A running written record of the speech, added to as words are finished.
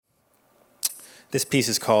This piece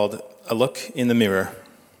is called A Look in the Mirror.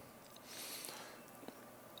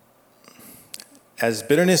 As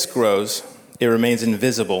bitterness grows, it remains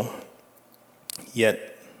invisible,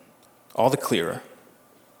 yet all the clearer.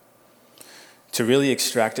 To really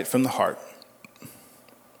extract it from the heart,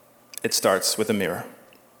 it starts with a mirror.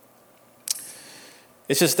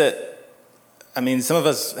 It's just that, some of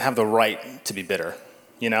us have the right to be bitter,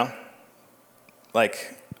 you know?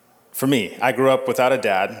 Like, for me, I grew up without a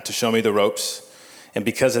dad to show me the ropes, and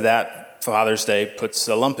because of that, Father's Day puts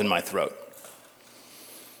a lump in my throat.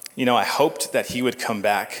 You know, I hoped that he would come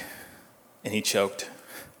back, and he choked.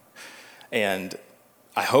 And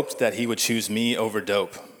I hoped that he would choose me over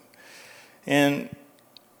dope. And,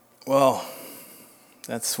 well,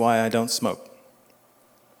 that's why I don't smoke.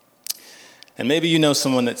 And maybe you know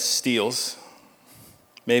someone that steals.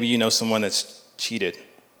 Maybe you know someone that's cheated.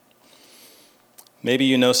 Maybe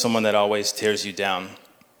you know someone that always tears you down,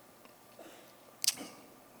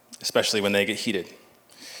 especially when they get heated.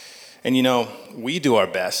 And you know, we do our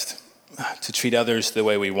best to treat others the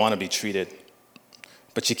way we want to be treated.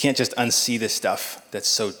 But you can't just unsee this stuff that's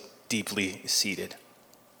so deeply seated.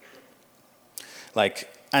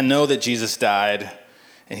 Like, I know that Jesus died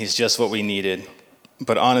and he's just what we needed,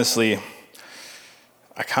 but honestly,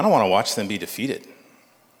 I kind of want to watch them be defeated.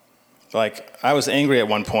 Like, I was angry at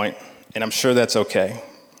one point, and I'm sure that's okay.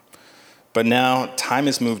 But now, time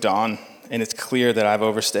has moved on, and it's clear that I've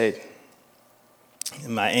overstayed.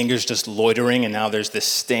 And my anger's just loitering, and now there's this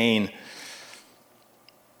stain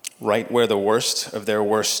right where the worst of their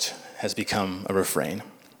worst has become a refrain.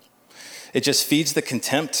 It just feeds the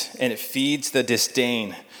contempt, and it feeds the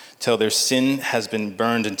disdain till their sin has been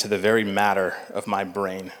burned into the very matter of my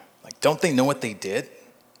brain. Like, don't they know what they did?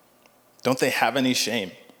 Don't they have any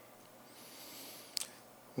shame?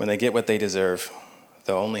 When they get what they deserve,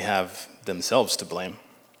 they'll only have themselves to blame.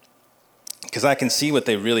 Because I can see what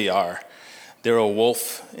they really are. They're a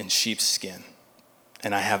wolf in sheep's skin.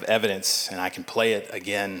 And I have evidence, and I can play it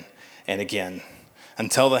again and again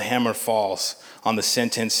until the hammer falls on the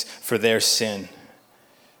sentence for their sin.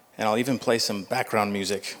 And I'll even play some background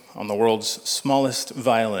music on the world's smallest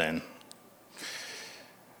violin.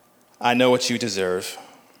 I know what you deserve.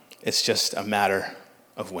 It's just a matter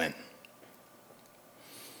of when.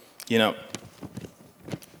 You know,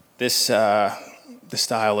 this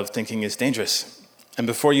style of thinking is dangerous. And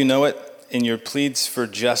before you know it, in your pleads for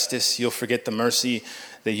justice, you'll forget the mercy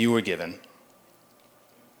that you were given.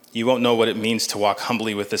 You won't know what it means to walk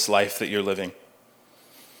humbly with this life that you're living.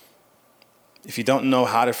 If you don't know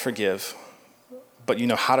how to forgive, but you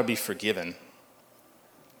know how to be forgiven,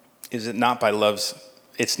 it's not by love's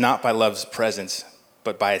presence,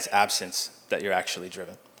 but by its absence that you're actually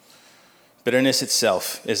driven. Bitterness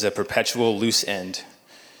itself is a perpetual loose end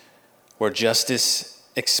where justice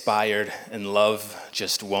expired and love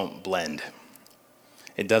just won't blend.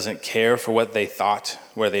 It doesn't care for what they thought,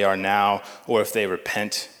 where they are now, or if they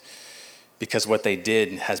repent, because what they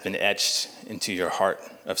did has been etched into your heart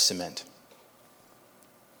of cement.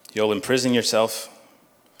 You'll imprison yourself,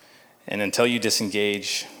 and until you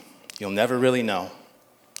disengage, you'll never really know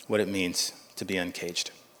what it means to be uncaged.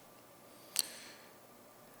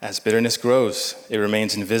 As bitterness grows, it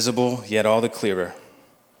remains invisible, yet all the clearer.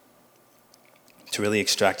 To really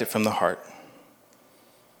extract it from the heart,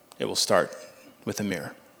 it will start with a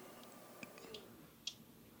mirror.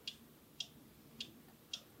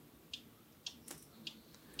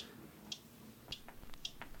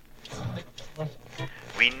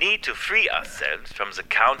 We need to free ourselves from the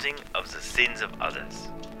counting of the sins of others.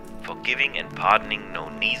 Forgiving and pardoning know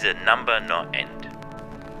neither number nor end.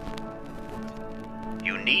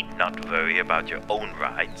 You need not worry about your own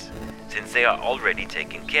rights, since they are already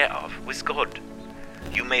taken care of with God.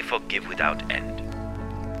 You may forgive without end.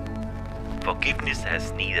 Forgiveness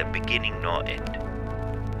has neither beginning nor end.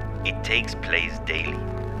 It takes place daily,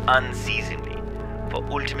 unceasingly, for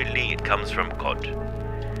ultimately it comes from God.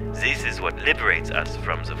 This is what liberates us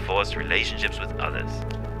from the forced relationships with others,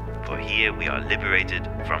 for here we are liberated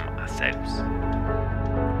from ourselves.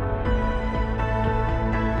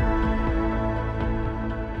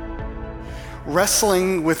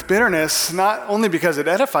 Wrestling with bitterness, not only because it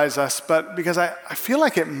edifies us, but because I feel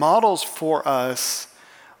like it models for us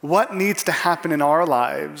what needs to happen in our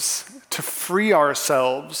lives to free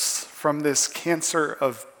ourselves from this cancer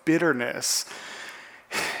of bitterness.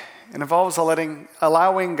 It involves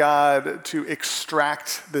allowing God to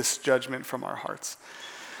extract this judgment from our hearts.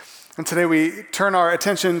 And today we turn our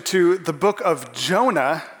attention to the book of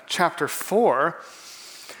Jonah, chapter 4.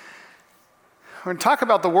 We're going to talk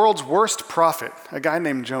about the world's worst prophet, a guy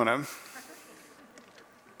named Jonah.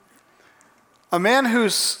 A man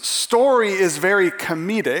whose story is very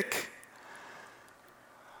comedic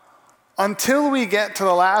until we get to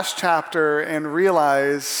the last chapter and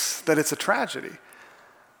realize that it's a tragedy.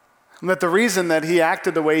 And that the reason that he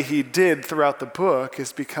acted the way he did throughout the book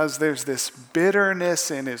is because there's this bitterness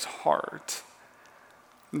in his heart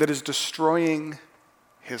that is destroying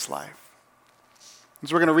his life.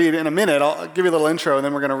 So we're going to read in a minute. I'll give you a little intro, and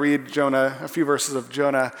then we're going to read Jonah, a few verses of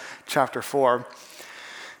Jonah chapter 4.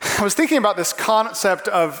 I was thinking about this concept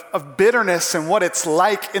of bitterness and what it's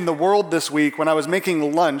like in the world this week when I was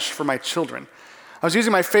making lunch for my children. I was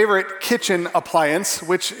using my favorite kitchen appliance,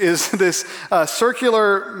 which is this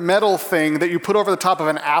circular metal thing that you put over the top of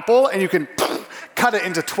an apple, and you can cut it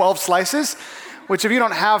into 12 slices, which if you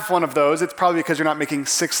don't have one of those, it's probably because you're not making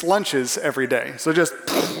 6 lunches every day. So just,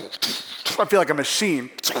 I feel like a machine.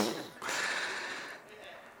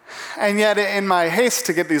 And yet in my haste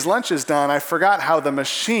to get these lunches done, I forgot how the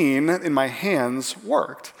machine in my hands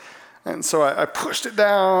worked. And so I pushed it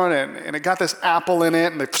down, and it got this apple in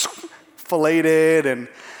it, and it filleted, and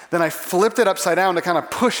then I flipped it upside down to kind of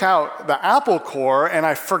push out the apple core, and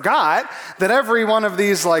I forgot that every one of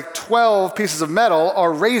these 12 pieces of metal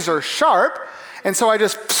are razor sharp, and so I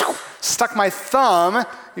just stuck my thumb,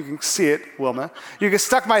 you can see it, Wilma, you can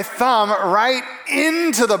stuck my thumb right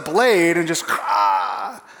into the blade and just,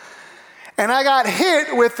 and I got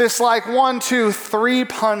hit with this 1, 2, 3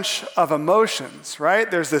 punch of emotions, right?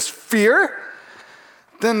 There's this fear,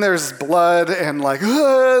 then there's blood and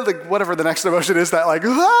whatever the next emotion is, that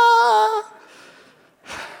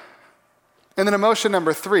And then emotion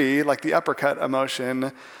number 3, the uppercut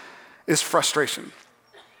emotion, is frustration.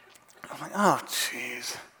 I'm like, oh,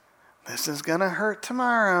 geez, this is gonna hurt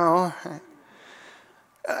tomorrow.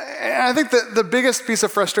 And I think the biggest piece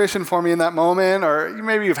of frustration for me in that moment, or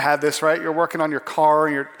maybe you've had this, right? You're working on your car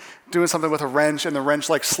and you're doing something with a wrench, and the wrench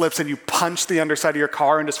slips and you punch the underside of your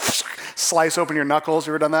car and just slice open your knuckles.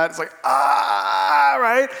 You ever done that? It's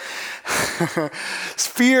right? It's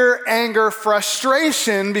fear, anger,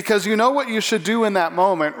 frustration, because you know what you should do in that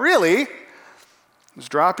moment, really, is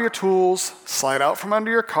drop your tools, slide out from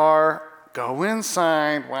under your car, go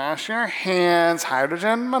inside, wash your hands,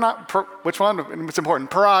 hydrogen, which one? It's important,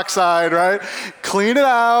 peroxide, right? Clean it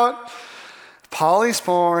out,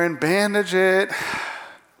 polysporin, bandage it,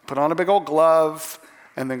 put on a big old glove,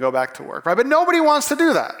 and then go back to work, right? But nobody wants to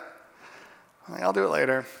do that. I'll do it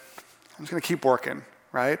later. I'm just gonna keep working,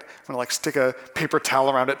 right? I'm gonna stick a paper towel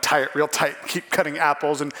around it, tie it real tight, keep cutting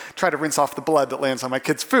apples, and try to rinse off the blood that lands on my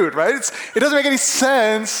kid's food, right? It doesn't make any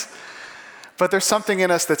sense. But there's something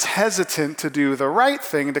in us that's hesitant to do the right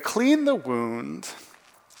thing, to clean the wound.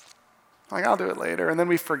 I'll do it later, and then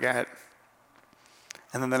we forget.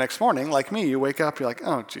 And then the next morning, like me, you wake up, you're like,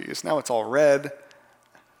 oh geez, now it's all red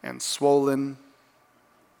and swollen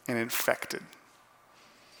and infected.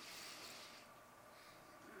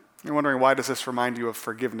 You're wondering, why does this remind you of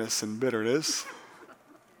forgiveness and bitterness?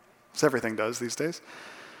 Because everything does these days.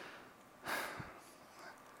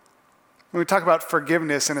 When we talk about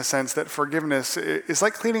forgiveness, in a sense, that forgiveness is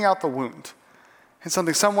like cleaning out the wound. It's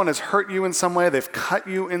something, someone has hurt you in some way, they've cut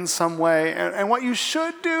you in some way, and what you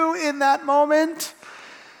should do in that moment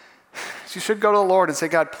is you should go to the Lord and say,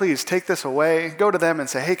 God, please take this away. Go to them and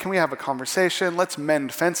say, hey, can we have a conversation? Let's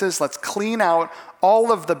mend fences. Let's clean out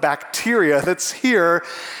all of the bacteria that's here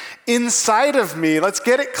inside of me. Let's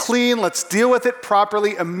get it clean. Let's deal with it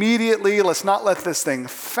properly, immediately. Let's not let this thing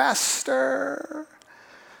fester.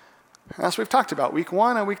 That's what we've talked about, week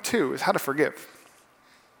 1 and week 2, is how to forgive.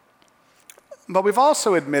 But we've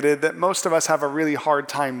also admitted that most of us have a really hard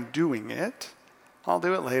time doing it. I'll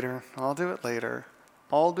do it later, I'll do it later,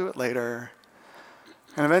 I'll do it later.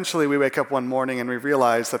 And eventually we wake up one morning and we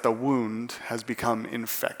realize that the wound has become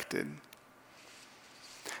infected.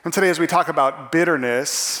 And today, as we talk about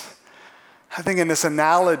bitterness, I think in this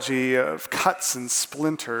analogy of cuts and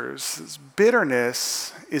splinters,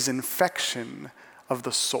 bitterness is infection of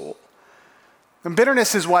the soul. And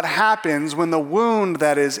bitterness is what happens when the wound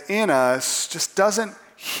that is in us just doesn't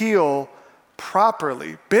heal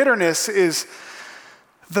properly. Bitterness is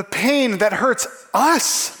the pain that hurts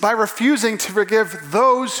us by refusing to forgive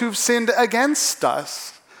those who've sinned against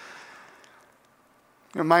us.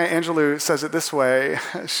 Maya Angelou says it this way.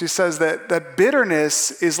 She says that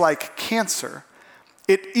bitterness is like cancer.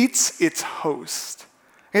 It eats its host.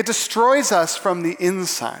 It destroys us from the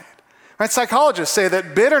inside. Right? Psychologists say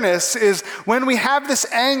that bitterness is when we have this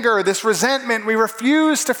anger, this resentment, we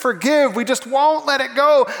refuse to forgive, we just won't let it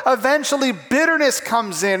go. Eventually, bitterness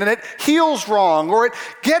comes in and it heals wrong, or it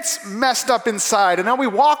gets messed up inside, and now we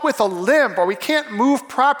walk with a limp, or we can't move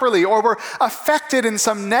properly, or we're affected in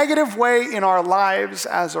some negative way in our lives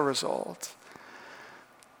as a result.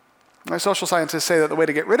 My social scientists say that the way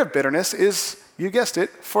to get rid of bitterness is, you guessed it,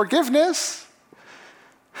 forgiveness.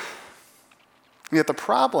 Yet the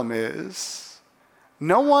problem is,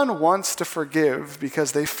 no one wants to forgive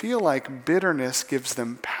because they feel like bitterness gives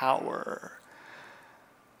them power.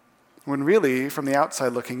 When really, from the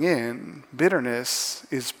outside looking in, bitterness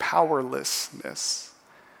is powerlessness.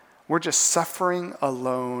 We're just suffering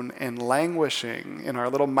alone and languishing in our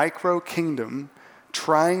little micro kingdom,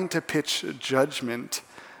 trying to pitch judgment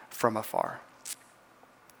from afar.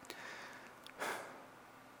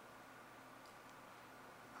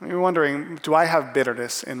 You're wondering, do I have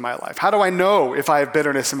bitterness in my life? How do I know if I have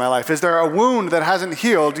bitterness in my life? Is there a wound that hasn't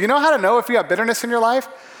healed? Do you know how to know if you have bitterness in your life?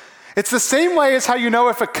 It's the same way as how you know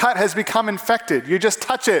if a cut has become infected. You just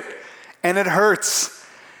touch it and it hurts.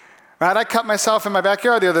 Right? I cut myself in my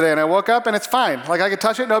backyard the other day and I woke up and it's fine. Like I could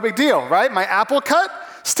touch it, no big deal, right? My apple cut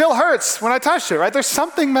still hurts when I touched it, right? There's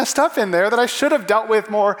something messed up in there that I should have dealt with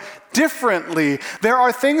more differently. There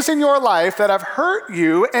are things in your life that have hurt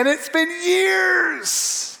you and it's been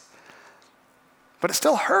years, but it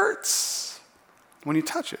still hurts when you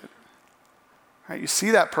touch it. Right? You see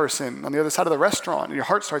that person on the other side of the restaurant and your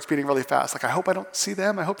heart starts beating really fast. Like, I hope I don't see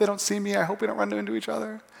them. I hope they don't see me. I hope we don't run into each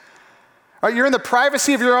other. Right? You're in the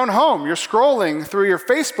privacy of your own home. You're scrolling through your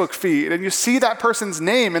Facebook feed and you see that person's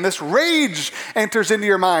name and this rage enters into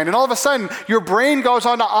your mind. And all of a sudden, your brain goes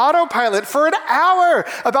on to autopilot for an hour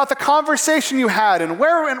about the conversation you had and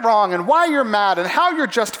where it went wrong and why you're mad and how you're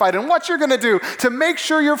justified and what you're going to do to make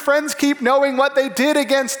sure your friends keep knowing what they did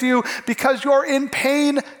against you because you're in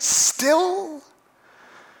pain still.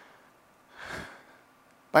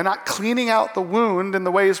 By not cleaning out the wound in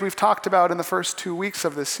the ways we've talked about in the first 2 weeks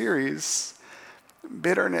of this series,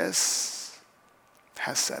 bitterness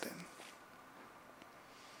has set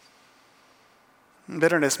in.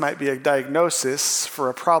 Bitterness might be a diagnosis for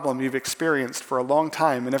a problem you've experienced for a long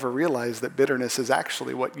time and never realized that bitterness is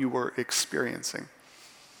actually what you were experiencing.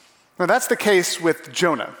 Now, that's the case with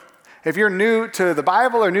Jonah. If you're new to the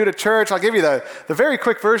Bible or new to church, I'll give you the very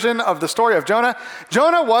quick version of the story of Jonah.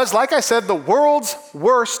 Jonah was, like I said, the world's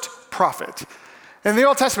worst prophet. In the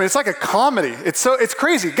Old Testament, it's like a comedy. It's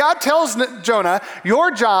crazy. God tells Jonah, your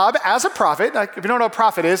job as a prophet, like if you don't know what a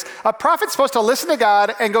prophet is, a prophet's supposed to listen to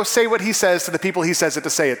God and go say what he says to the people he says it to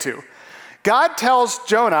say it to. God tells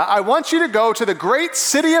Jonah, I want you to go to the great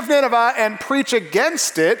city of Nineveh and preach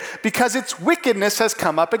against it because its wickedness has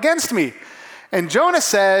come up against me. And Jonah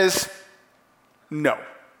says, no.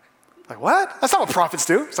 Like, what? That's not what prophets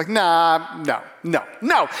do. It's like,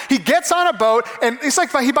 no. He gets on a boat, and it's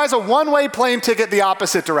like he buys a one-way plane ticket the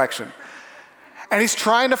opposite direction. And he's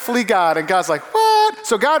trying to flee God, and God's like, what?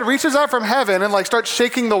 So God reaches out from heaven and starts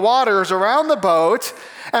shaking the waters around the boat.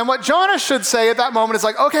 And what Jonah should say at that moment is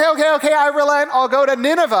like, okay, I relent, I'll go to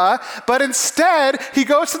Nineveh. But instead, he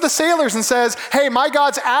goes to the sailors and says, hey, my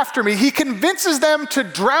God's after me. He convinces them to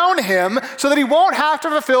drown him so that he won't have to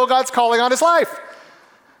fulfill God's calling on his life.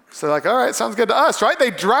 So they're like, all right, sounds good to us, right?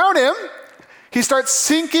 They drown him. He starts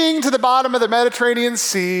sinking to the bottom of the Mediterranean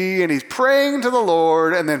Sea, and he's praying to the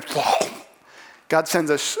Lord, and then God sends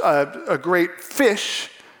a great fish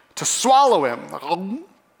to swallow him.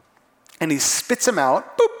 And he spits him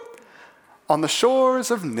out, on the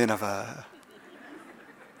shores of Nineveh.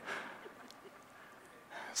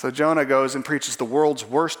 So Jonah goes and preaches the world's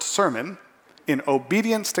worst sermon in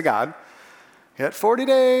obedience to God. Yet 40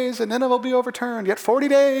 days and Nineveh will be overturned. Yet 40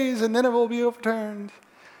 days and Nineveh will be overturned.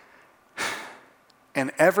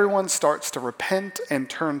 And everyone starts to repent and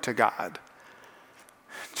turn to God.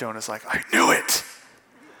 Jonah's like, I knew it.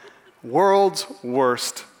 World's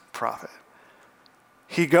worst prophet.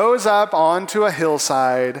 He goes up onto a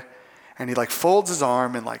hillside and he folds his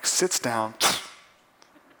arm and sits down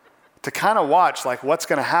to kind of watch what's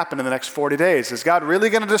going to happen in the next 40 days. Is God really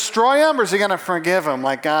going to destroy him or is he going to forgive him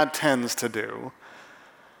like God tends to do?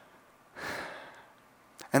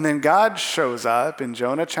 And then God shows up in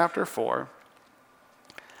Jonah chapter 4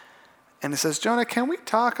 and it says, Jonah, can we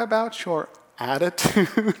talk about your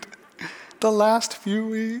attitude the last few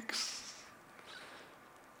weeks?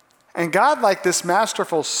 And God, like this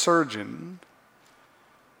masterful surgeon,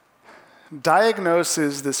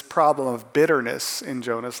 diagnoses this problem of bitterness in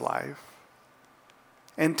Jonah's life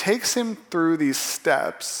and takes him through these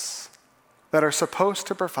steps that are supposed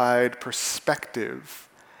to provide perspective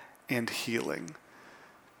and healing.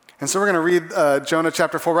 And so we're going to read Jonah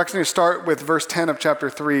chapter 4. We're actually going to start with verse 10 of chapter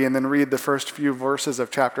 3 and then read the first few verses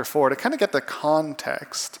of chapter 4 to kind of get the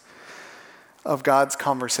context of God's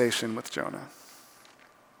conversation with Jonah.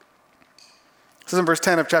 It says in verse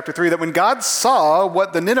 10 of chapter 3 that when God saw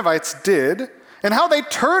what the Ninevites did and how they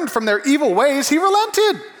turned from their evil ways, he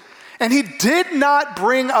relented and he did not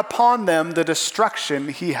bring upon them the destruction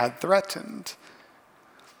he had threatened.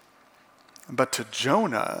 But to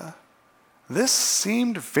Jonah, this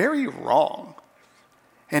seemed very wrong,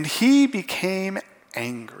 and he became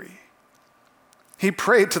angry. He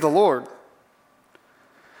prayed to the Lord.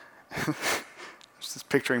 Just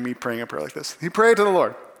picturing me praying a prayer like this. He prayed to the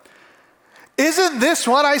Lord. Isn't this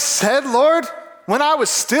what I said, Lord, when I was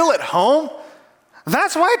still at home?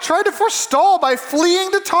 That's why I tried to forestall by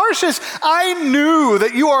fleeing to Tarshish. I knew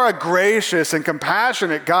that you are a gracious and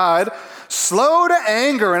compassionate God, slow to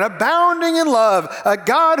anger and abounding in love, a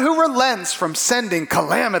God who relents from sending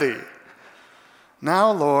calamity.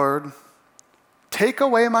 Now, Lord, take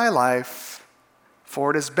away my life,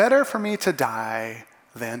 for it is better for me to die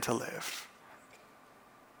than to live.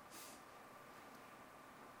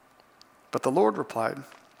 But the Lord replied,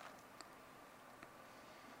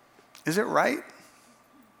 is it right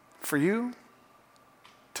for you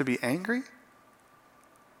to be angry?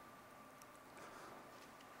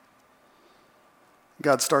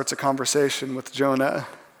 God starts a conversation with Jonah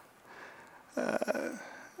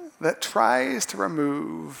that tries to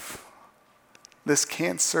remove this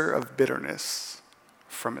cancer of bitterness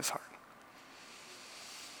from his heart.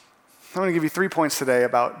 I'm going to give you 3 points today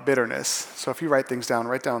about bitterness. So if you write things down,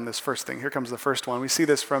 write down this first thing. Here comes the first one. We see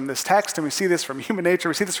this from this text, and we see this from human nature.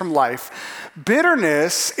 We see this from life.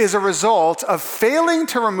 Bitterness is a result of failing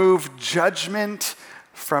to remove judgment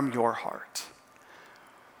from your heart.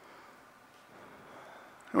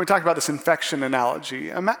 And we talked about this infection analogy.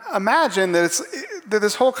 Imagine that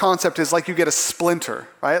this whole concept is like you get a splinter,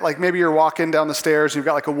 right? Like maybe you're walking down the stairs, you've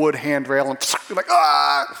got like a wood handrail, and you're like,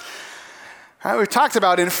 ah! Right, we've talked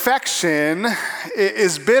about infection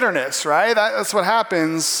is bitterness, right? That's what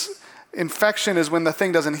happens. Infection is when the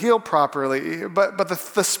thing doesn't heal properly. But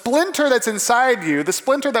the splinter that's inside you, the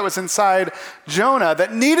splinter that was inside Jonah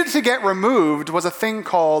that needed to get removed was a thing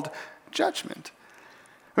called judgment.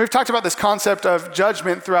 We've talked about this concept of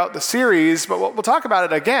judgment throughout the series, but we'll talk about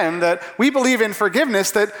it again, that we believe in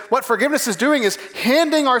forgiveness, that what forgiveness is doing is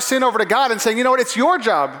handing our sin over to God and saying, you know what, it's your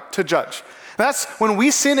job to judge. That's when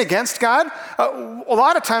we sin against God. A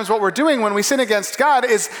lot of times what we're doing when we sin against God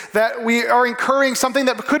is that we are incurring something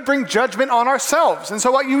that could bring judgment on ourselves. And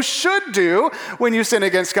so what you should do when you sin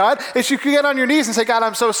against God is you can get on your knees and say, God,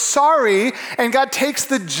 I'm so sorry. And God takes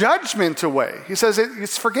the judgment away. He says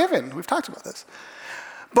it's forgiven. We've talked about this.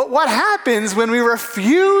 But what happens when we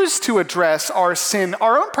refuse to address our sin,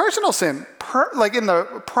 our own personal sin, like in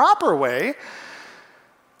the proper way,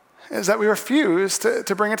 is that we refuse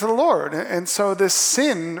to bring it to the Lord. And so this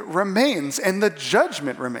sin remains and the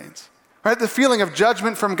judgment remains. Right? The feeling of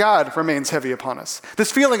judgment from God remains heavy upon us.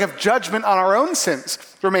 This feeling of judgment on our own sins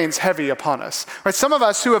remains heavy upon us. Right? Some of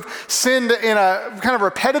us who have sinned in a kind of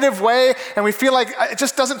repetitive way, and we feel like it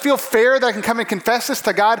just doesn't feel fair that I can come and confess this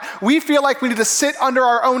to God, we feel like we need to sit under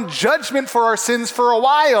our own judgment for our sins for a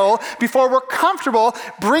while before we're comfortable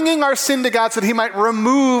bringing our sin to God so that he might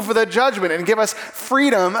remove the judgment and give us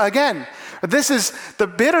freedom again.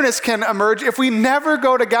 The bitterness can emerge if we never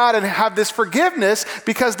go to God and have this forgiveness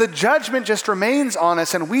because the judgment just remains on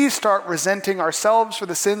us and we start resenting ourselves for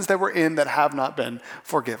the sins that we're in that have not been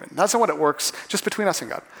forgiven. That's not what it works just between us and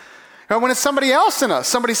God. Now, when it's somebody else in us,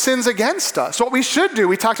 somebody sins against us, what we should do,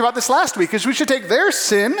 we talked about this last week, is we should take their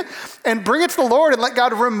sin and bring it to the Lord and let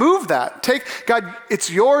God remove that. God, it's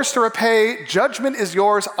yours to repay. Judgment is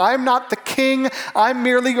yours. I'm not the king. I'm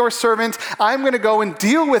merely your servant. I'm going to go and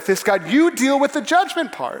deal with this. God, you deal with the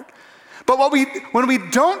judgment part. But when we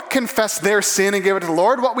don't confess their sin and give it to the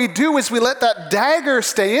Lord, what we do is we let that dagger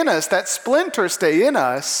stay in us, that splinter stay in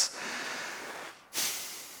us.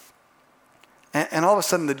 And all of a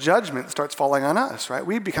sudden, the judgment starts falling on us, right?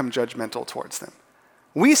 We become judgmental towards them.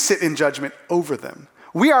 We sit in judgment over them.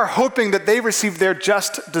 We are hoping that they receive their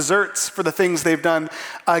just deserts for the things they've done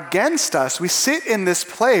against us. We sit in this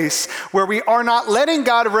place where we are not letting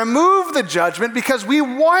God remove the judgment because we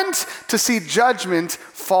want to see judgment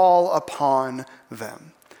fall upon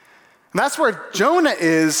them. And that's where Jonah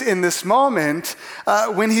is in this moment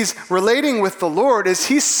when he's relating with the Lord, is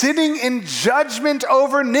he's sitting in judgment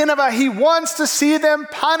over Nineveh. He wants to see them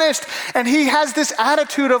punished. And he has this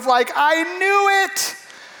attitude of like, I knew it.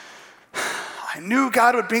 I knew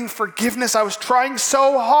God would bring forgiveness. I was trying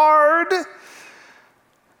so hard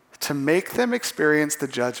to make them experience the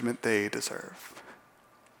judgment they deserve.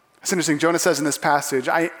 It's interesting. Jonah says in this passage,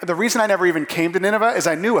 the reason I never even came to Nineveh is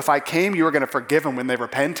I knew if I came, you were going to forgive them when they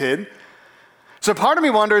repented. So part of me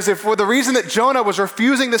wonders if the reason that Jonah was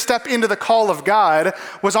refusing to step into the call of God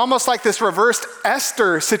was almost like this reversed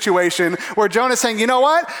Esther situation where Jonah's saying, you know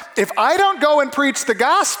what? If I don't go and preach the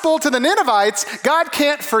gospel to the Ninevites, God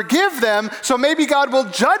can't forgive them, so maybe God will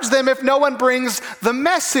judge them if no one brings the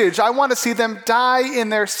message. I want to see them die in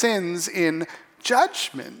their sins in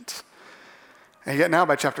judgment. And yet now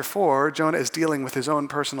by chapter 4, Jonah is dealing with his own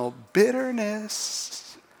personal bitterness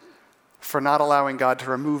for not allowing God to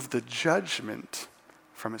remove the judgment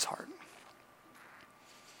from his heart.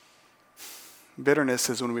 Bitterness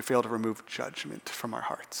is when we fail to remove judgment from our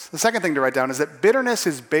hearts. The second thing to write down is that bitterness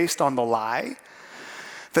is based on the lie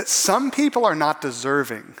that some people are not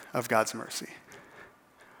deserving of God's mercy.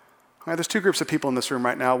 All right, there's two groups of people in this room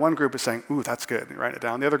right now. One group is saying, ooh, that's good, and write it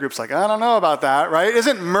down. The other group's like, I don't know about that, right?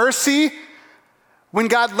 Isn't mercy when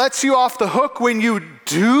God lets you off the hook when you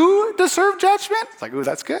do deserve judgment? It's like, ooh,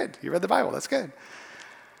 that's good. You read the Bible, that's good.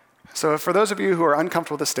 So for those of you who are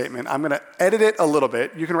uncomfortable with this statement, I'm going to edit it a little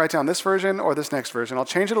bit. You can write down this version or this next version. I'll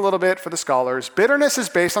change it a little bit for the scholars. Bitterness is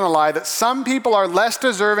based on the lie that some people are less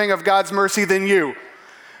deserving of God's mercy than you.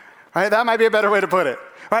 Right? That might be a better way to put it.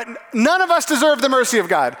 Right? None of us deserve the mercy of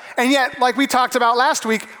God. And yet, like we talked about last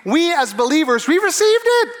week, we as believers, we received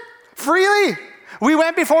it freely. We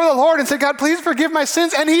went before the Lord and said, God, please forgive my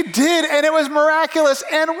sins. And he did, and it was miraculous,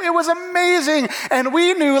 and it was amazing. And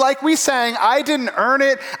we knew, like we sang, I didn't earn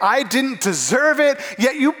it, I didn't deserve it,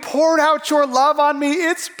 yet you poured out your love on me.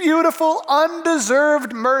 It's beautiful,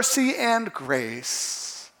 undeserved mercy and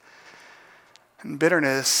grace. And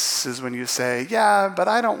bitterness is when you say, yeah, but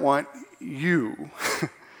I don't want you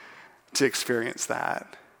to experience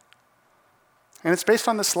that. And it's based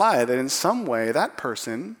on this lie that in some way that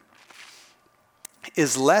person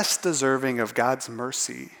is less deserving of God's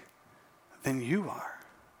mercy than you are.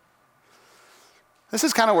 This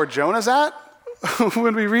is kind of where Jonah's at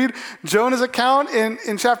when we read Jonah's account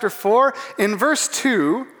in chapter 4. In verse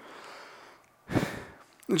 2,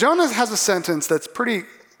 Jonah has a sentence that's pretty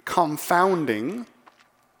confounding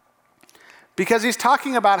because he's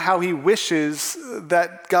talking about how he wishes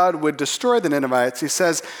that God would destroy the Ninevites. He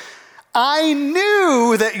says, I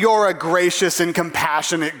knew that you're a gracious and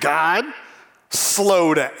compassionate God,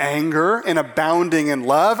 slow to anger and abounding in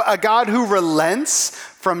love, a God who relents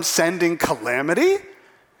from sending calamity.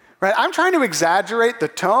 Right? I'm trying to exaggerate the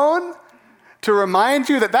tone to remind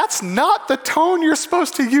you that that's not the tone you're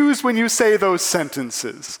supposed to use when you say those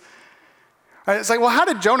sentences. Right? It's like, well, how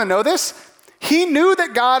did Jonah know this? He knew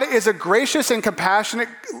that God is a gracious and compassionate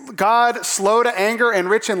God, slow to anger and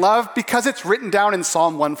rich in love, because it's written down in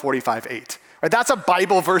Psalm 145:8. Right? That's a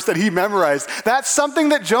Bible verse that he memorized. That's something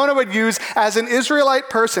that Jonah would use as an Israelite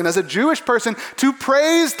person, as a Jewish person, to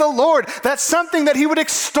praise the Lord. That's something that he would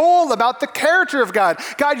extol about the character of God.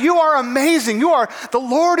 God, you are amazing. The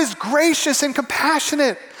Lord is gracious and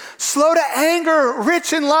compassionate, slow to anger,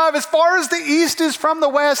 rich in love. As far as the east is from the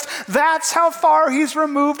west, that's how far he's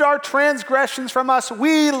removed our transgressions from us.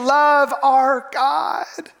 We love our God.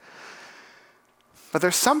 But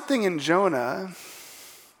there's something in Jonah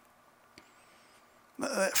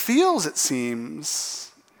that feels, it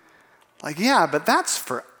seems, like, yeah, but that's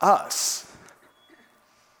for us.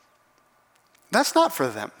 That's not for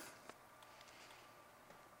them.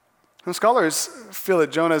 And scholars feel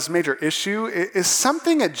that Jonah's major issue is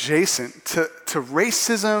something adjacent to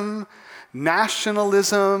racism,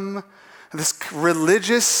 nationalism, this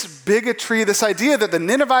religious bigotry, this idea that the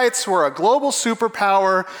Ninevites were a global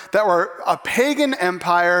superpower, that were a pagan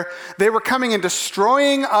empire. They were coming and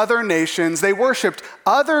destroying other nations. They worshiped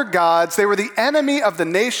other gods. They were the enemy of the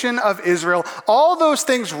nation of Israel. All those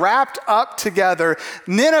things wrapped up together.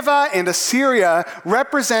 Nineveh and Assyria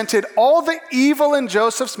represented all the evil in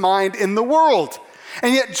Joseph's mind in the world.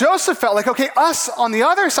 And yet Joseph felt like, okay, us on the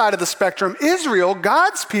other side of the spectrum, Israel,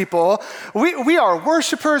 God's people, we are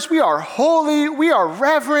worshipers, we are holy, we are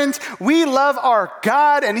reverent, we love our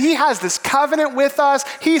God, and he has this covenant with us.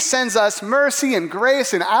 He sends us mercy and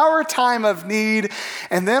grace in our time of need.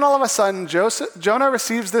 And then all of a sudden, Jonah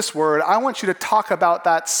receives this word, I want you to talk about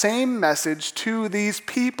that same message to these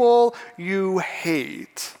people you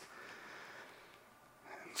hate.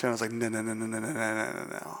 Jonah's like,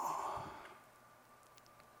 no.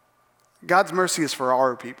 God's mercy is for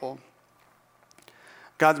our people.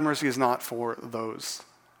 God's mercy is not for those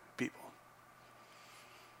people.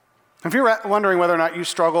 If you're wondering whether or not you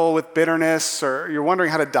struggle with bitterness, or you're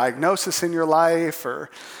wondering how to diagnose this in your life,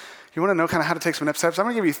 or you want to know kind of how to take some next steps, I'm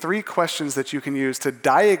going to give you 3 questions that you can use to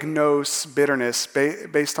diagnose bitterness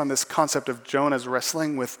based on this concept of Jonah's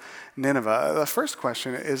wrestling with Nineveh. The first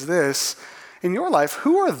question is this: in your life,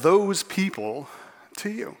 who are those people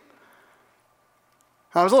to you?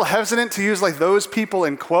 I was a little hesitant to use like those people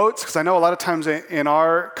in quotes because I know a lot of times in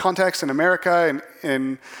our context in America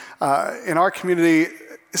and in our community,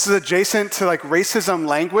 this is adjacent to like racism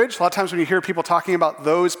language. A lot of times when you hear people talking about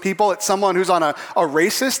those people, it's someone who's on a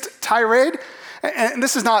racist tirade. And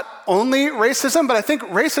this is not only racism, but I think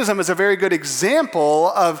racism is a very good example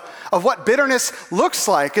of what bitterness looks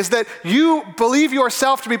like, is that you believe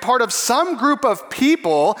yourself to be part of some group of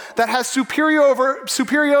people that has superiority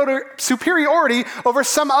over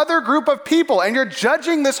some other group of people. And you're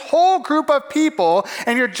judging this whole group of people,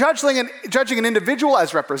 and you're judging an individual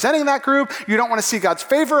as representing that group. You don't want to see God's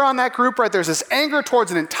favor on that group, right? There's this anger towards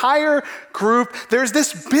an entire group. There's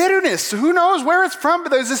this bitterness. Who knows where it's from, but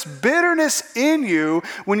there's this bitterness in you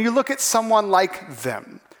when you look at someone like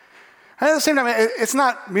them. And at the same time, it's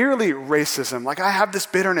not merely racism. Like I have this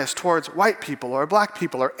bitterness towards white people or black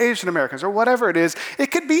people or Asian Americans or whatever it is.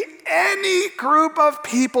 It could be any group of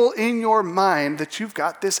people in your mind that you've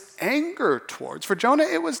got this anger towards. For Jonah,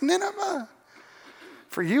 it was Nineveh.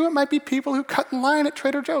 For you, it might be people who cut in line at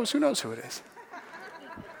Trader Joe's. Who knows who it is?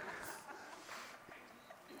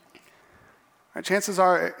 Right, chances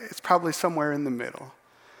are it's probably somewhere in the middle.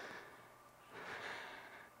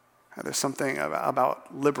 There's something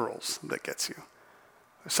about liberals that gets you.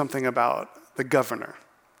 There's something about the governor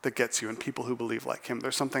that gets you and people who believe like him.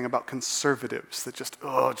 There's something about conservatives that just,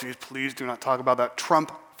 oh, geez, please do not talk about that.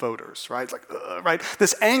 Trump voters, right? It's like, right?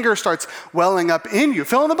 This anger starts welling up in you.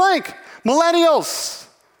 Fill in the blank. Millennials,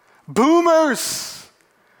 boomers,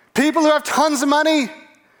 people who have tons of money,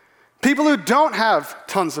 people who don't have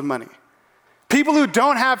tons of money, people who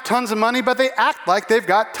don't have tons of money, but they act like they've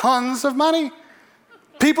got tons of money.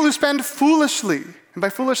 People who spend foolishly, and by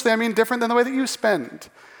foolishly I mean different than the way that you spend.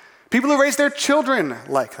 People who raise their children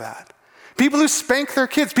like that. People who spank their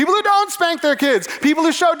kids. People who don't spank their kids. People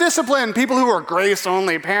who show discipline. People who are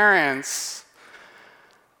grace-only parents.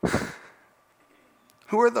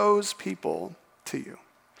 Who are those people to you?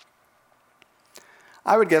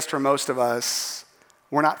 I would guess for most of us,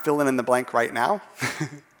 we're not filling in the blank right now.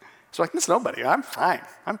 It's like, it's nobody. I'm fine.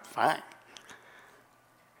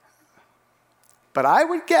 But I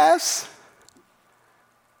would guess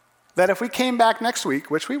that if we came back next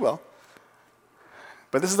week, which we will,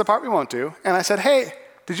 but this is the part we won't do, and I said, hey,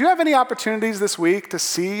 did you have any opportunities this week to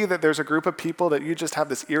see that there's a group of people that you just have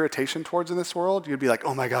this irritation towards in this world? You'd be like,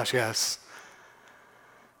 oh my gosh, yes.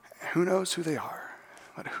 Who knows who they are?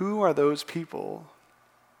 But who are those people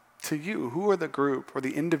to you? Who are the group or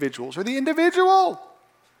the individuals or the individual?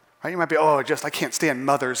 Right? You might be, I can't stand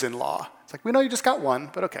mothers-in-law. It's like, we know you just got one,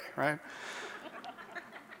 but okay, right?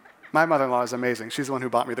 My mother-in-law is amazing. She's the one who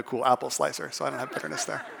bought me the cool apple slicer, so I don't have bitterness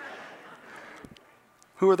there.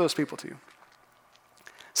 Who are those people to you?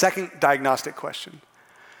 Second diagnostic question.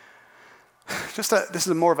 This is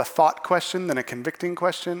more of a thought question than a convicting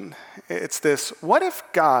question. It's this: what if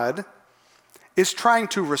God is trying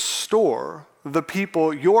to restore the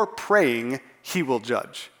people you're praying he will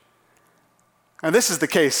judge? And this is the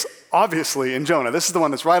case, obviously, in Jonah. This is the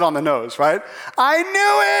one that's right on the nose, right? I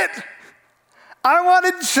knew it! I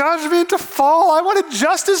wanted judgment to fall. I wanted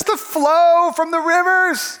justice to flow from the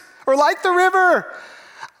rivers, or like the river.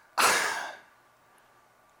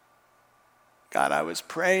 God, I was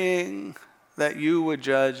praying that you would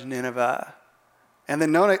judge Nineveh. And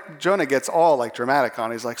then Jonah gets all like dramatic on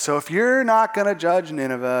it. He's like, so if you're not going to judge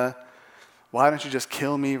Nineveh, why don't you just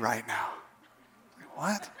kill me right now? Like,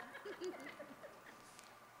 what?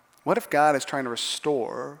 What if God is trying to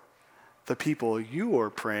restore the people you are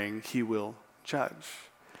praying he will judge?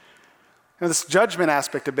 This judgment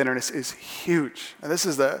aspect of bitterness is huge. And this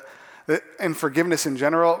is and forgiveness in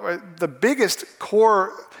general, right? The biggest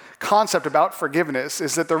core concept about forgiveness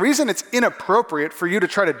is that the reason it's inappropriate for you to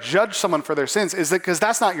try to judge someone for their sins is because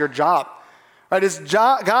that's not your job. Right? It's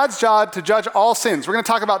God's job to judge all sins. We're going to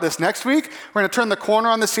talk about this next week. We're going to turn the corner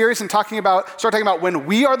on the series and start talking about when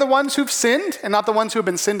we are the ones who've sinned and not the ones who have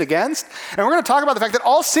been sinned against. And we're going to talk about the fact that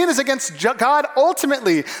all sin is against God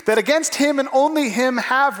ultimately, that against him and only him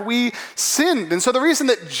have we sinned. And so the reason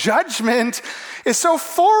that judgment is so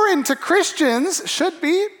foreign to Christians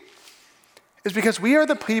is because we are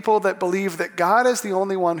the people that believe that God is the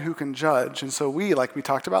only one who can judge. And so we, like we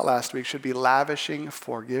talked about last week, should be lavishing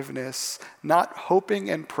forgiveness, not hoping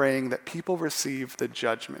and praying that people receive the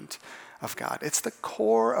judgment of God. It's the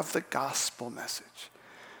core of the gospel message.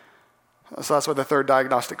 So that's what the third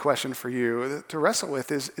diagnostic question for you to wrestle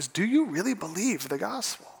with is do you really believe the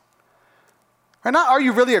gospel? Right? Not, are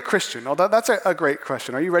you really a Christian? Well, that's a great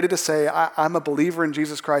question. Are you ready to say, I'm a believer in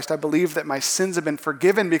Jesus Christ. I believe that my sins have been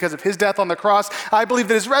forgiven because of his death on the cross. I believe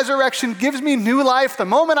that his resurrection gives me new life. The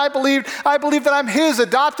moment I believe that I'm his,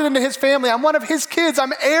 adopted into his family. I'm one of his kids.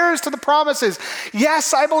 I'm heirs to the promises.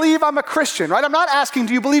 Yes, I believe I'm a Christian, right? I'm not asking,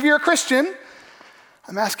 do you believe you're a Christian?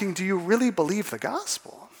 I'm asking, do you really believe the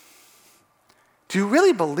gospel? Do you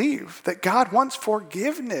really believe that God wants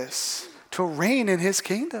forgiveness to reign in his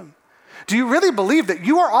kingdom? Do you really believe that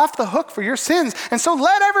you are off the hook for your sins, and so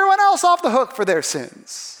let everyone else off the hook for their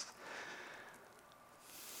sins?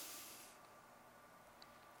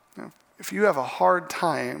 Now, if you have a hard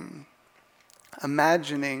time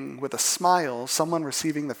imagining with a smile someone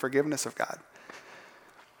receiving the forgiveness of God,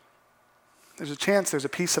 there's a chance there's a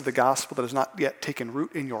piece of the gospel that has not yet taken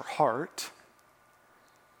root in your heart,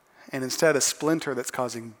 and instead a splinter that's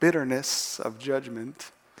causing bitterness of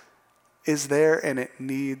judgment is there, and it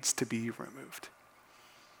needs to be removed.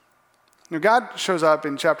 Now, God shows up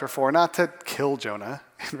in chapter 4 not to kill Jonah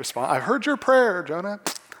in response. I heard your prayer, Jonah.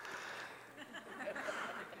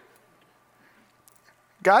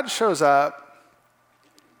 God shows up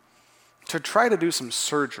to try to do some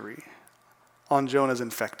surgery on Jonah's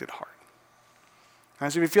infected heart. So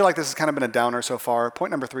if you feel like this has kind of been a downer so far,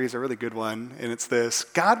 point number 3 is a really good one, and it's this.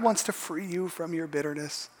 God wants to free you from your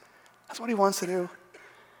bitterness. That's what he wants to do.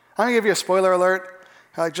 I'm going to give you a spoiler alert.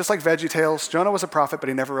 Just like VeggieTales, Jonah was a prophet, but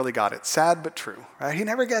he never really got it. Sad but true, right? He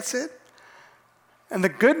never gets it. And the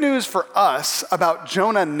good news for us about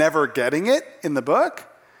Jonah never getting it in the book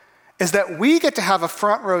is that we get to have a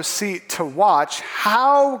front row seat to watch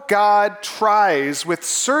how God tries with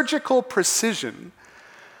surgical precision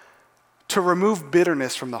to remove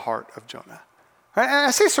bitterness from the heart of Jonah. Right? And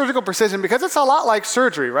I say surgical precision because it's a lot like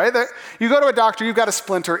surgery, right? That you go to a doctor, you've got a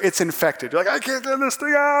splinter, it's infected. You're like, I can't get this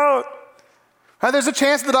thing out. Right? There's a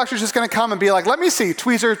chance the doctor's just going to come and be like, let me see,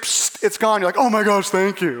 tweezer, psst, it's gone. You're like, oh my gosh,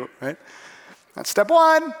 thank you. Right? That's step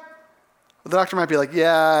 1. The doctor might be like,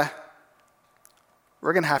 yeah,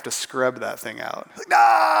 we're going to have to scrub that thing out. Like, no!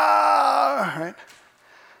 Right?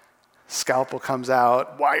 Scalpel comes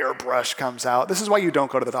out, wire brush comes out. This is why you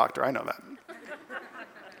don't go to the doctor, I know that.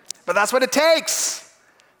 But that's what it takes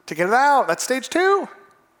to get it out. That's stage 2. All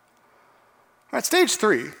right, stage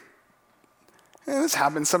 3, and this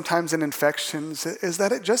happens sometimes in infections, is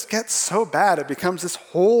that it just gets so bad it becomes this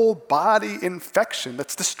whole body infection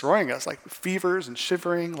that's destroying us, like fevers and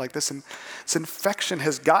shivering, like this infection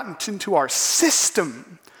has gotten into our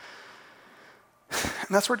system. And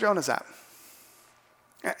that's where Jonah's at.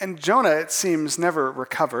 And Jonah, it seems, never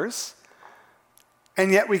recovers.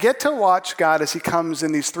 And yet we get to watch God as he comes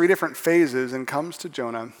in these 3 different phases and comes to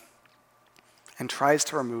Jonah and tries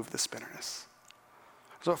to remove this bitterness.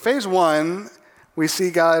 So phase 1, we see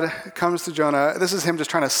God comes to Jonah. This is him just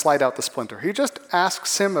trying to slide out the splinter. He just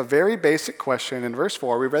asks him a very basic question. In verse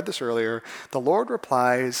 4, we read this earlier. The Lord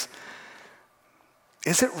replies,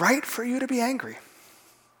 is it right for you to be angry?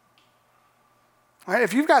 Right?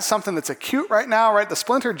 If you've got something that's acute right now, right? The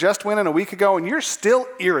splinter just went in a week ago and you're still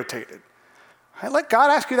irritated. Right? Let God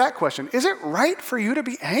ask you that question. Is it right for you to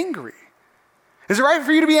be angry? Is it right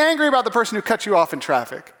for you to be angry about the person who cut you off in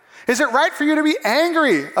traffic? Is it right for you to be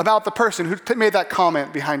angry about the person who made that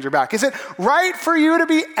comment behind your back? Is it right for you to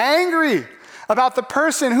be angry about the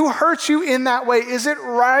person who hurt you in that way? Is it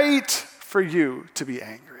right for you to be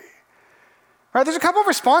angry? Right? There's a couple of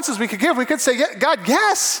responses we could give. We could say, God,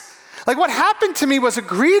 yes. Like what happened to me was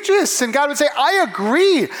egregious. And God would say, I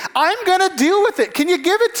agree. I'm going to deal with it. Can you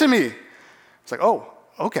give it to me? It's like, oh,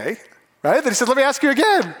 okay. Right? Then he said, let me ask you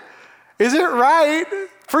again. Is it right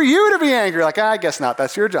for you to be angry? Like, I guess not.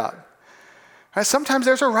 That's your job. Right? Sometimes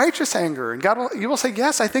there's a righteous anger. And you will say,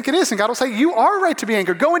 yes, I think it is. And God will say, you are right to be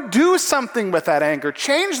angry. Go and do something with that anger.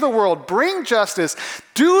 Change the world. Bring justice.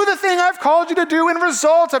 Do the thing I've called you to do in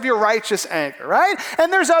result of your righteous anger. Right?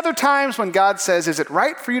 And there's other times when God says, is it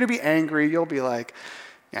right for you to be angry? You'll be like,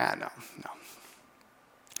 yeah, no.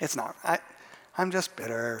 It's not. I'm just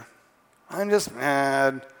bitter. I'm just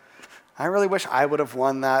mad. I really wish I would have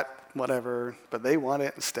won that, whatever, but they won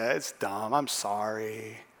it instead. It's dumb. I'm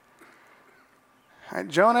sorry. Right?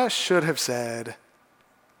 Jonah should have said,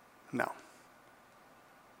 no.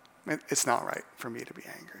 It's not right for me to be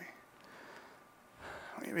angry.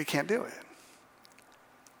 We can't do it.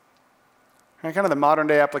 And kind of the modern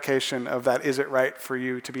day application of that, is it right for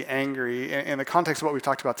you to be angry, in the context of what we've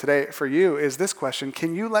talked about today, for you is this question: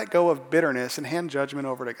 can you let go of bitterness and hand judgment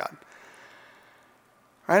over to God?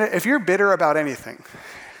 Right? If you're bitter about anything,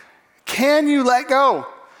 can you let go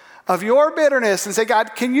of your bitterness and say,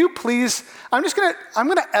 God, can you please, I'm going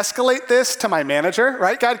to escalate this to my manager,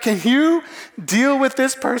 right? God, can you deal with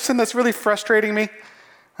this person that's really frustrating me?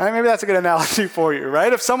 Right, maybe that's a good analogy for you,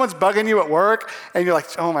 right? If someone's bugging you at work and you're like,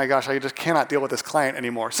 oh my gosh, I just cannot deal with this client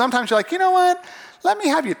anymore. Sometimes you're like, you know what? Let me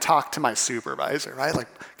have you talk to my supervisor, right? Like,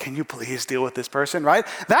 can you please deal with this person, right?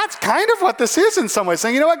 That's kind of what this is in some ways,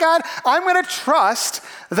 saying, you know what, God, I'm going to trust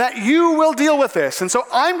that you will deal with this. And so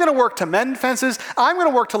I'm going to work to mend fences. I'm going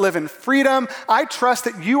to work to live in freedom. I trust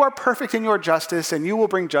that you are perfect in your justice and you will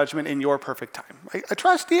bring judgment in your perfect time. I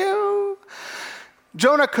trust you.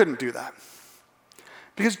 Jonah couldn't do that.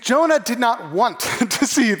 Because Jonah did not want to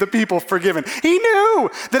see the people forgiven. He knew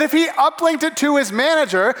that if he uplinked it to his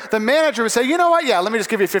manager, the manager would say, you know what, yeah, let me just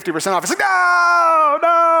give you 50% off. He's like,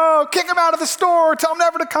 no, kick him out of the store, tell him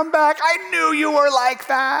never to come back. I knew you were like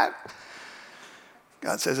that.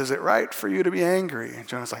 God says, is it right for you to be angry? And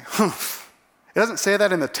Jonah's like, humph. It doesn't say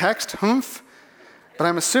that in the text, humph, but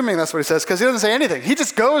I'm assuming that's what he says because he doesn't say anything. He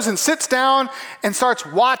just goes and sits down and starts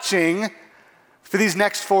watching for these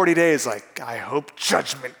next 40 days, like, I hope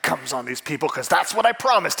judgment comes on these people because that's what I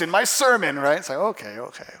promised in my sermon, right? It's like, okay.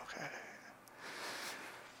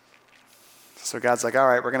 So God's like, all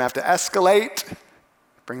right, we're going to have to escalate.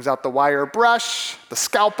 Brings out the wire brush, the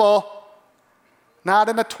scalpel, not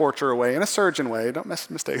in a torture way, in a surgeon way. Don't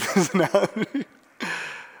mistake this analogy.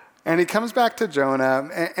 And he comes back to Jonah,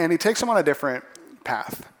 and he takes him on a different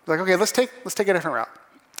path. He's like, okay, let's take a different route.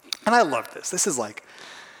 And I love this. This is like,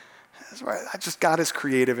 God is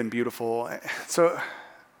creative and beautiful. So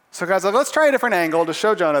God's like, let's try a different angle to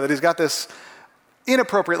show Jonah that he's got this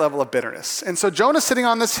inappropriate level of bitterness. And so Jonah's sitting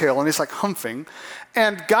on this hill and he's like humphing.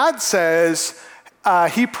 And God says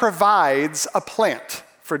he provides a plant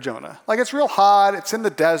for Jonah. Like it's real hot. It's in the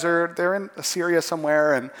desert. They're in Assyria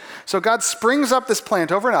somewhere. And so God springs up this plant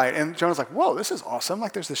overnight. And Jonah's like, whoa, this is awesome.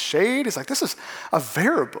 Like there's this shade. He's like, this is a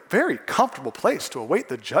very, very comfortable place to await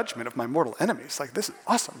the judgment of my mortal enemies. Like this is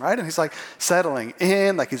awesome, right? And he's like settling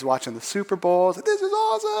in, like he's watching the Super Bowl. He's like, this is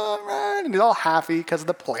awesome, right? And he's all happy because of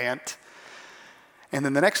the plant. And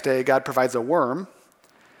then the next day, God provides a worm.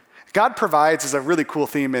 God provides is a really cool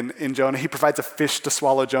theme in Jonah. He provides a fish to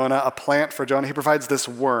swallow Jonah, a plant for Jonah. He provides this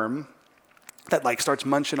worm that like starts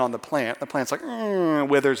munching on the plant. The plant's like,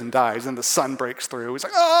 withers and dies. And the sun breaks through. He's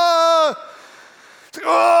like, oh,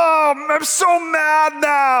 I'm so mad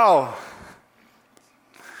now.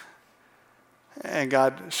 And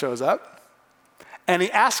God shows up. And he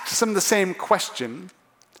asks him the same question,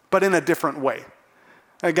 but in a different way.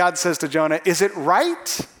 And God says to Jonah, is it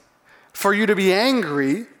right for you to be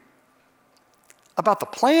angry about the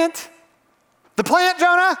plant? The plant,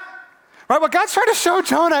 Jonah? Right? What God's trying to show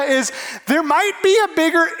Jonah is there might be a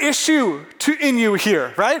bigger issue in you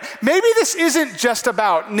here, right? Maybe this isn't just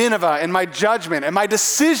about Nineveh and my judgment and my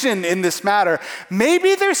decision in this matter.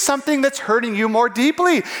 Maybe there's something that's hurting you more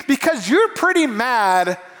deeply because you're pretty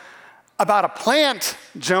mad about a plant,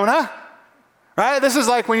 Jonah. Right? This is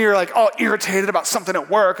like when you're like all irritated about something at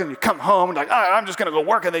work and you come home and like, I'm just going to go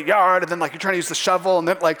work in the yard. And then like you're trying to use the shovel and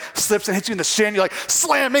then it like slips and hits you in the shin. You're like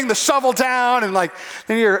slamming the shovel down. And like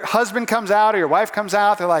then your husband comes out or your wife comes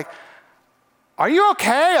out. They're like, are you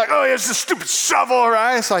okay? Like, oh, it's a stupid shovel,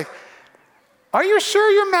 right? It's like, are you sure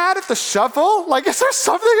you're mad at the shovel? Like, is there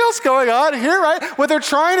something else going on here, right? What they're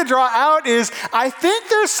trying to draw out is, I think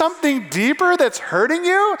there's something deeper that's hurting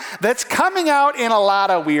you that's coming out in a lot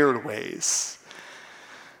of weird ways.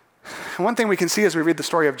 One thing we can see as we read the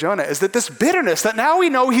story of Jonah is that this bitterness that now we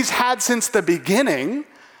know he's had since the beginning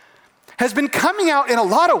has been coming out in a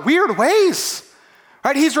lot of weird ways,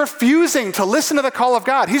 right? He's refusing to listen to the call of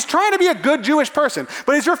God. He's trying to be a good Jewish person,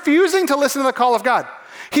 but he's refusing to listen to the call of God.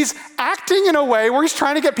 He's acting in a way where he's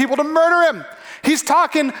trying to get people to murder him. He's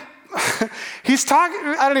talking, I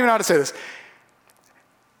don't even know how to say this.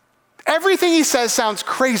 Everything he says sounds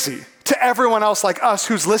crazy to everyone else like us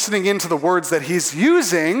who's listening into the words that he's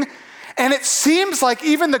using. And it seems like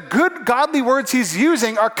even the good godly words he's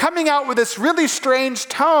using are coming out with this really strange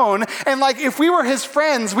tone. And like if we were his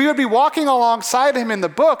friends, we would be walking alongside him in the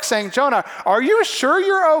book saying, Jonah, are you sure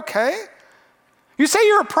you're okay? You say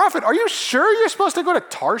you're a prophet. Are you sure you're supposed to go to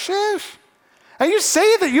Tarshish? And you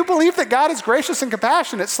say that you believe that God is gracious and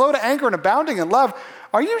compassionate, slow to anger and abounding in love.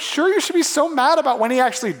 Are you sure you should be so mad about when he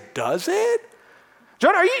actually does it?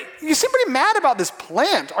 Jonah, you seem pretty mad about this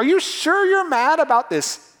plant. Are you sure you're mad about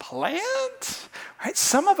this plant? Right?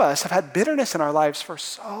 Some of us have had bitterness in our lives for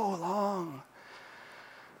so long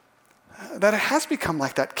that it has become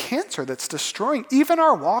like that cancer that's destroying even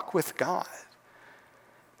our walk with God.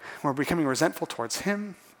 We're becoming resentful towards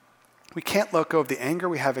him. We can't let go of the anger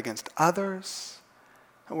we have against others.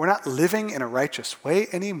 We're not living in a righteous way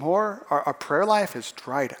anymore. Our prayer life is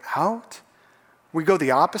dried out. We go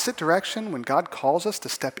the opposite direction. When God calls us to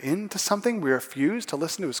step into something, we refuse to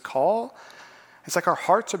listen to his call. It's like our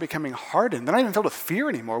hearts are becoming hardened. They're not even filled with fear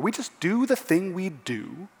anymore. We just do the thing we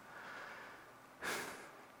do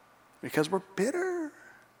because we're bitter.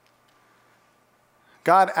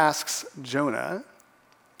 God asks Jonah,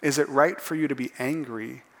 is it right for you to be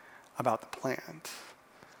angry about the plant?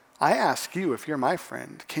 I ask you, if you're my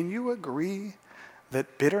friend, can you agree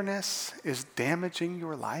that bitterness is damaging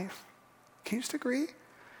your life? Can you just agree?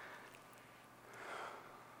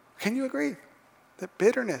 Can you agree that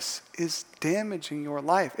bitterness is damaging your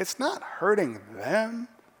life? It's not hurting them.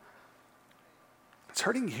 It's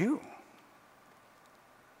hurting you.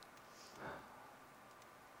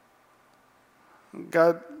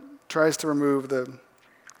 God tries to remove the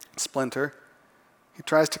splinter. He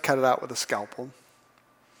tries to cut it out with a scalpel.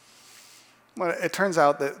 Well, it turns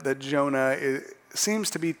out that Jonah seems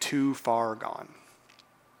to be too far gone.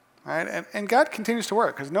 Right? And God continues to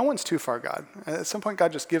work because no one's too far God. At some point,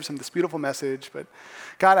 God just gives him this beautiful message. But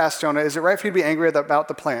God asks Jonah, is it right for you to be angry about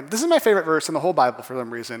the plant? This is my favorite verse in the whole Bible for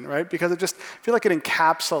some reason, right? Because I feel like it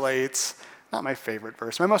encapsulates, not my favorite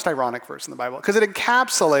verse, my most ironic verse in the Bible, because it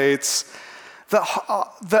encapsulates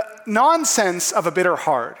the nonsense of a bitter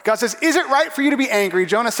heart. God says, is it right for you to be angry?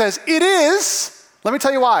 Jonah says, it is. Let me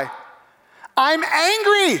tell you why. I'm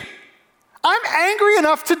angry. I'm angry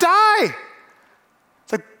enough to die.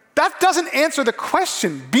 It's like, that doesn't answer the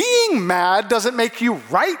question. Being mad doesn't make you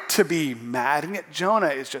right to be mad. And yet Jonah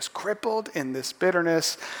is just crippled in this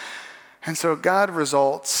bitterness. And so God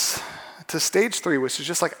results to stage 3, which is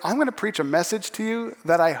just like, I'm going to preach a message to you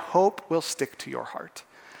that I hope will stick to your heart.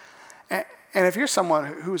 And if you're someone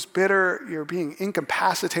who's bitter, you're being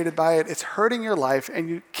incapacitated by it, it's hurting your life, and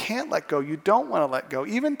you can't let go, you don't want to let go,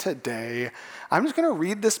 even today, I'm just going to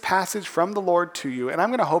read this passage from the Lord to you, and I'm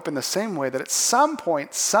going to hope in the same way that at some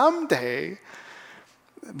point, someday,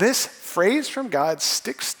 this phrase from God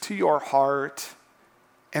sticks to your heart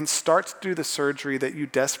and starts to do the surgery that you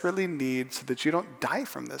desperately need so that you don't die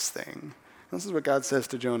from this thing. This is what God says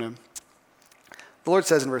to Jonah. The Lord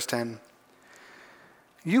says in verse 10,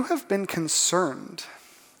 you have been concerned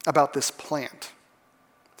about this plant,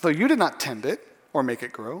 though you did not tend it or make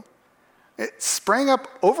it grow. It sprang up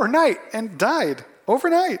overnight and died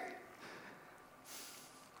overnight.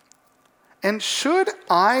 And should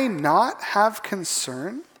I not have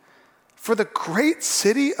concern for the great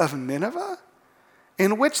city of Nineveh,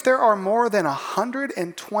 in which there are more than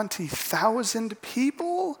 120,000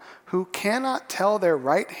 people who cannot tell their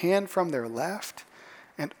right hand from their left,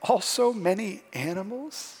 and also many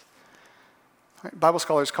animals? Right? Bible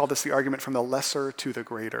scholars call this the argument from the lesser to the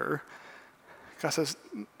greater. God says,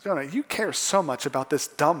 Jonah, you care so much about this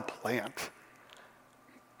dumb plant.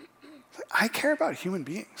 I care about human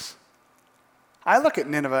beings. I look at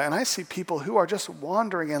Nineveh and I see people who are just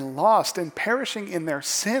wandering and lost and perishing in their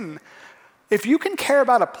sin. If you can care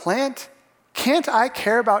about a plant, can't I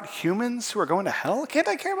care about humans who are going to hell? Can't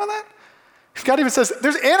I care about that? God even says,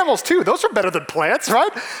 there's animals too. Those are better than plants,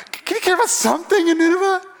 right? Can you care about something in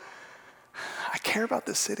Nineveh? I care about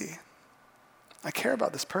this city. I care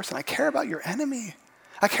about this person. I care about your enemy.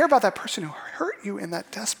 I care about that person who hurt you in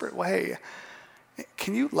that desperate way.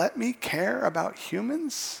 Can you let me care about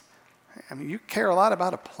humans? I mean, you care a lot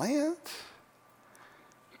about a plant.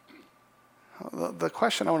 The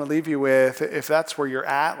question I want to leave you with, if that's where you're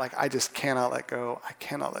at, like, I just cannot let go. I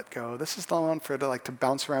cannot let go. This is the one for it to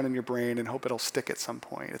bounce around in your brain and hope it'll stick at some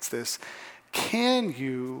point. It's this: can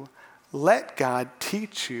you let God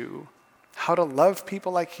teach you how to love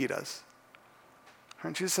people like he does?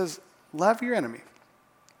 And Jesus says, love your enemy.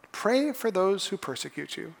 Pray for those who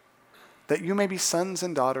persecute you, that you may be sons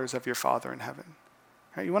and daughters of your Father in heaven.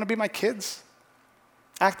 Right, you want to be my kids?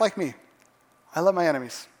 Act like me. I love my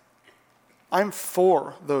enemies. I'm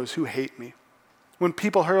for those who hate me. When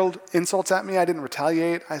people hurled insults at me, I didn't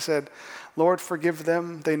retaliate. I said, Lord, forgive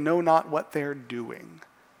them. They know not what they're doing.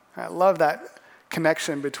 I love that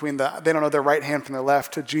connection between they don't know their right hand from their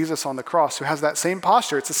left, to Jesus on the cross, who has that same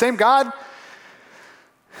posture. It's the same God.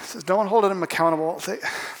 He says, don't hold them accountable.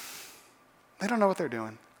 They don't know what they're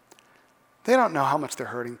doing. They don't know how much they're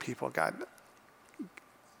hurting people. God,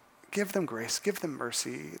 give them grace. Give them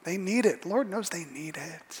mercy. They need it. Lord knows they need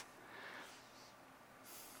it.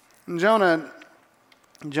 And Jonah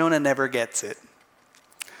never gets it.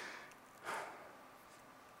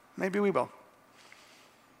 Maybe we will.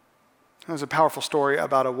 There's a powerful story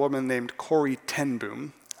about a woman named Corrie ten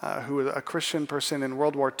Boom. who was a Christian person in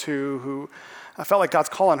World War II who felt like God's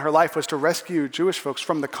call on her life was to rescue Jewish folks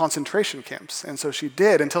from the concentration camps. And so she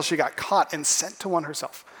did until she got caught and sent to one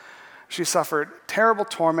herself. She suffered terrible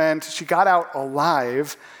torment. She got out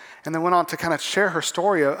alive and then went on to kind of share her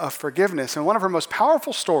story of forgiveness. And one of her most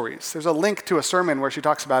powerful stories, there's a link to a sermon where she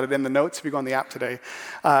talks about it in the notes if you go on the app today.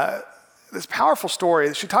 This powerful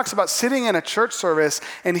story, she talks about sitting in a church service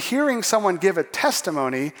and hearing someone give a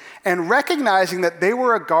testimony and recognizing that they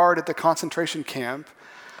were a guard at the concentration camp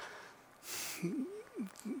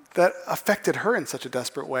that affected her in such a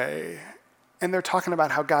desperate way. And they're talking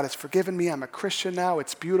about how God has forgiven me. I'm a Christian now.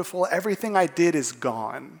 It's beautiful. Everything I did is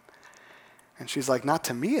gone. And she's like, not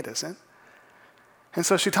to me, it isn't. And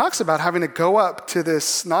so she talks about having to go up to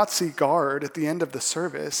this Nazi guard at the end of the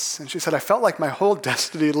service. And she said, I felt like my whole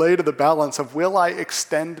destiny lay to the balance of will I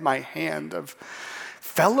extend my hand of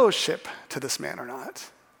fellowship to this man or not?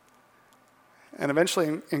 And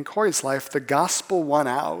eventually in Corey's life, the gospel won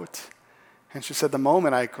out. And she said, the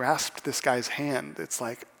moment I grasped this guy's hand, it's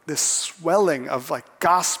like this swelling of like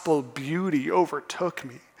gospel beauty overtook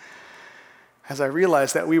me as I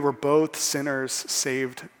realized that we were both sinners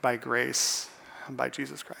saved by grace and by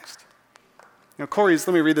Jesus Christ. Corey's,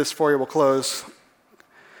 let me read this for you, we'll close.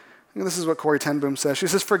 This is what Corey ten Boom says. She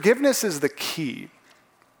says, forgiveness is the key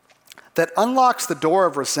that unlocks the door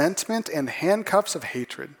of resentment and handcuffs of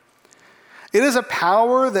hatred. It is a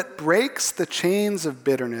power that breaks the chains of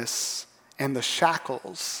bitterness and the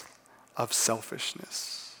shackles of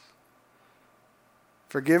selfishness.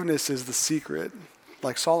 Forgiveness is the secret,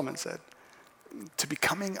 like Solomon said, to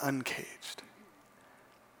becoming uncaged.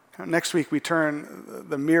 Next week, we turn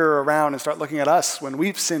the mirror around and start looking at us when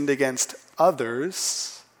we've sinned against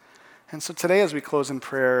others. And so today, as we close in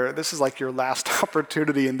prayer, this is like your last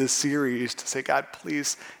opportunity in this series to say, God,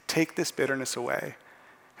 please take this bitterness away.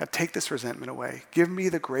 God, take this resentment away. Give me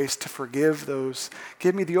the grace to forgive those.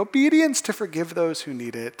 Give me the obedience to forgive those who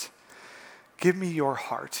need it. Give me your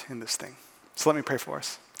heart in this thing. So let me pray for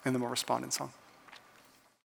us, and then we'll respond in song.